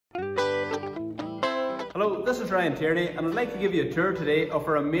Hello, this is Ryan Tierney and I'd like to give you a tour today of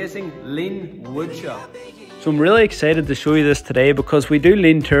our amazing lean wood shop. So I'm really excited to show you this today because we do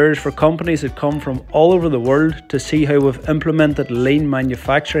lean tours for companies that come from all over the world to see how we've implemented lean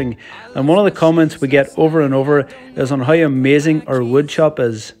manufacturing. And one of the comments we get over and over is on how amazing our wood shop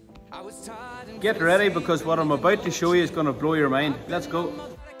is. Get ready because what I'm about to show you is going to blow your mind. Let's go.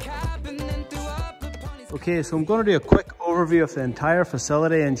 Okay, so I'm going to do a quick overview of the entire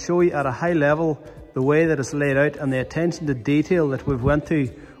facility and show you at a high level the way that it's laid out and the attention to detail that we've went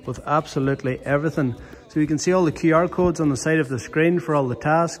to with absolutely everything. So you can see all the QR codes on the side of the screen for all the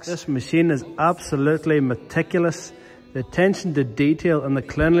tasks. This machine is absolutely meticulous. The attention to detail and the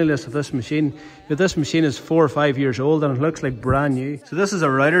cleanliness of this machine. This machine is 4 or 5 years old and it looks like brand new. So this is a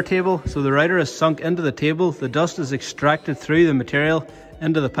router table. So the router is sunk into the table. The dust is extracted through the material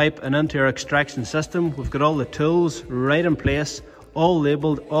into the pipe and into our extraction system. We've got all the tools right in place, all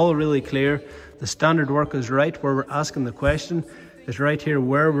labelled, all really clear. The standard work is right where we're asking the question. It's right here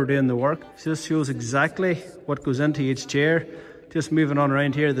where we're doing the work. So this shows exactly what goes into each chair. Just moving on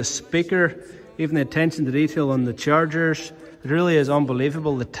around here, the speaker, even the attention to detail on the chargers. It really is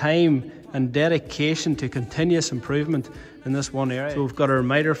unbelievable, the time and dedication to continuous improvement in this one area. So we've got our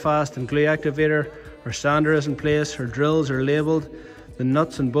miter fast and glue activator, our sander is in place, our drills are labelled, the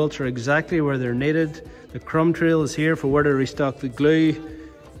nuts and bolts are exactly where they're needed, the crumb trail is here for where to restock the glue.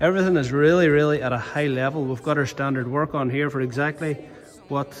 Everything is really at a high level. We've got our standard work on here for exactly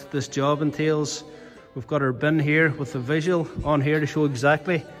what this job entails. We've got our bin here with the visual on here to show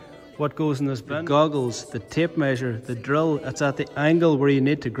exactly what goes in this bin. The goggles, the tape measure, the drill, it's at the angle where you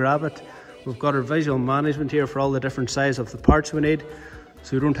need to grab it. We've got our visual management here for all the different size of the parts we need,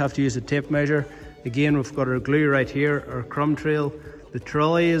 so you don't have to use a tape measure. Again, we've got our glue right here, our crumb trail. The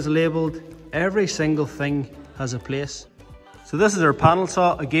trolley is labelled. Every single thing has a place. So this is our panel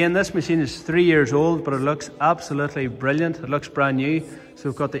saw. Again, this machine is 3 years old, but it looks absolutely brilliant. It looks brand new. So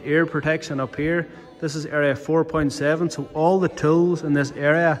we've got the ear protection up here. This is area 4.7, so all the tools in this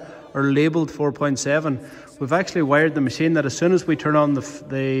area are labelled 4.7. We've actually wired the machine that as soon as we turn on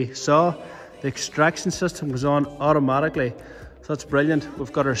the saw, the extraction system goes on automatically. So that's brilliant.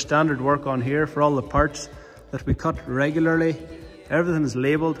 We've got our standard work on here for all the parts that we cut regularly. Everything is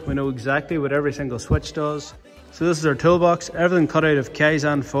labelled. We know exactly what every single switch does. So this is our toolbox, everything cut out of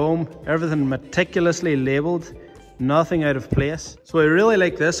Kaizen foam, everything meticulously labelled, nothing out of place. So I really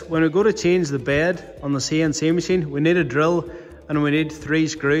like this. When we go to change the bed on the CNC machine, we need a drill and we need 3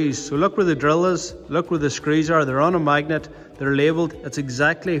 screws. So look where the drill is, look where the screws are, they're on a magnet, they're labelled, it's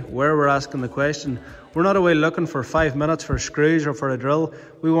exactly where we're asking the question. We're not away looking for 5 minutes for screws or for a drill.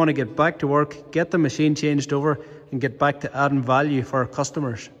 We want to get back to work, get the machine changed over and get back to adding value for our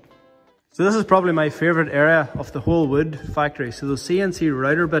customers. So this is probably my favourite area of the whole wood factory. So the CNC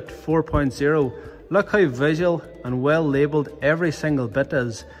router bit 4.0, look how visual and well labelled every single bit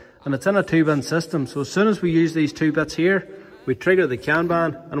is. And it's in a 2-bin system, so as soon as we use these 2 bits here, we trigger the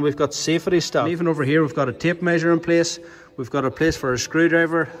Kanban and we've got safety stuff. And even over here we've got a tape measure in place, we've got a place for a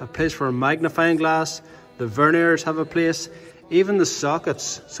screwdriver, a place for a magnifying glass, the verniers have a place, even the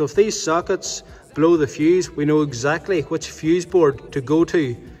sockets. So if these sockets blow the fuse, we know exactly which fuse board to go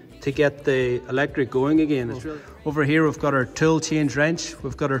to get the electric going again. Over here we've got our tool change wrench,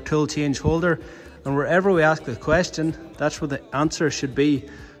 we've got our tool change holder, and wherever we ask the question, that's where the answer should be.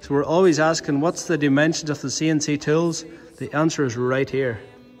 So we're always asking what's the dimensions of the CNC tools, the answer is right here.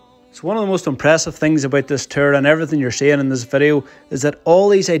 So one of the most impressive things about this tour and everything you're seeing in this video is that all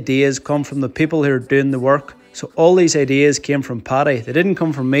these ideas come from the people who are doing the work. So all these ideas came from Paddy. They didn't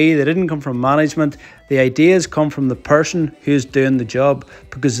come from me, they didn't come from management. The ideas come from the person who's doing the job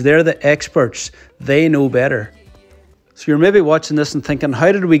because they're the experts, they know better. So you're maybe watching this and thinking,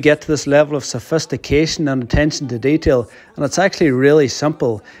 how did we get to this level of sophistication and attention to detail? And it's actually really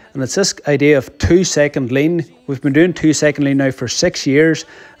simple. And it's this idea of 2-second lean. We've been doing 2-second lean now for 6 years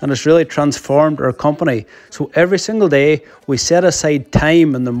and it's really transformed our company. So every single day we set aside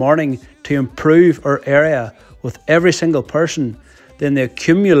time in the morning to improve our area with every single person. Then the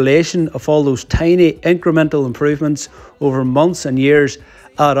accumulation of all those tiny incremental improvements over months and years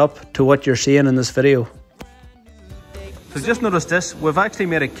add up to what you're seeing in this video. So just notice this, we've actually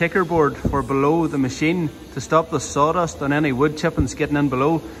made a kicker board for below the machine to stop the sawdust and any wood chippings getting in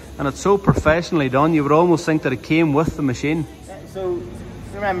below, and it's so professionally done you would almost think that it came with the machine. So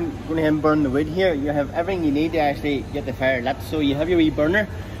when I'm going to burn the wood here, you have everything you need to actually get the fire lit. So you have your wee burner,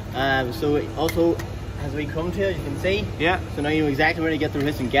 so it also has a wee crumb to it, you can see. Yeah. So now you know exactly where to get the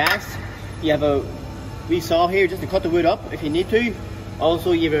resistant gas. You have a wee saw here just to cut the wood up if you need to.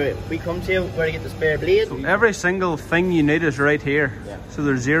 Also, we come to where to get the spare blade. So every single thing you need is right here. Yeah. So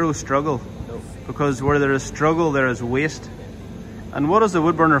there's zero struggle. No. Because where there is struggle, there is waste. And what is the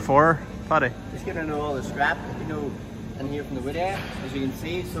wood burner for, Paddy? Just getting rid of all the scrap, in here from the wood area, as you can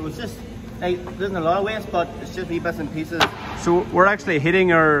see. So it's just, like, there isn't a lot of waste, but it's just wee bits and pieces. So we're actually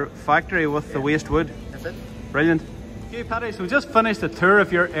heating our factory with the waste wood. That's it. Brilliant. Okay, Paddy, so we just finished the tour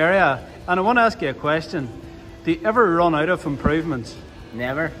of your area, and I want to ask you a question. Do you ever run out of improvements?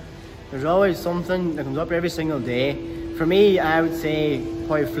 Never. There's always something that comes up every single day. For me, I would say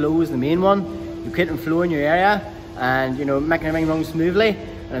probably flow is the main one. You create flow in your area, and making everything run smoothly.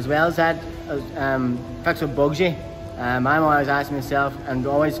 And as well as that, fix what bugs you. I'm always asking myself, and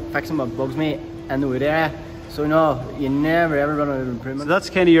always fixing what bugs me in the wood area. So no, you never ever run out of improvement. So that's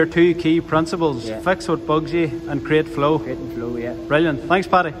kind of your two key principles. Yeah. Fix what bugs you and create flow. Creating flow, yeah. Brilliant. Thanks,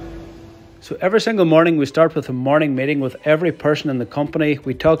 Paddy. So every single morning we start with a morning meeting with every person in the company.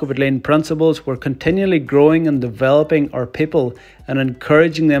 We talk about lean principles. We're continually growing and developing our people and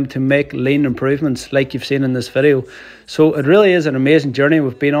encouraging them to make lean improvements like you've seen in this video. So it really is an amazing journey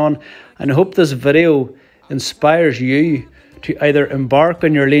we've been on, and I hope this video inspires you to either embark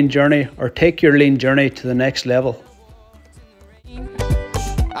on your lean journey or take your lean journey to the next level.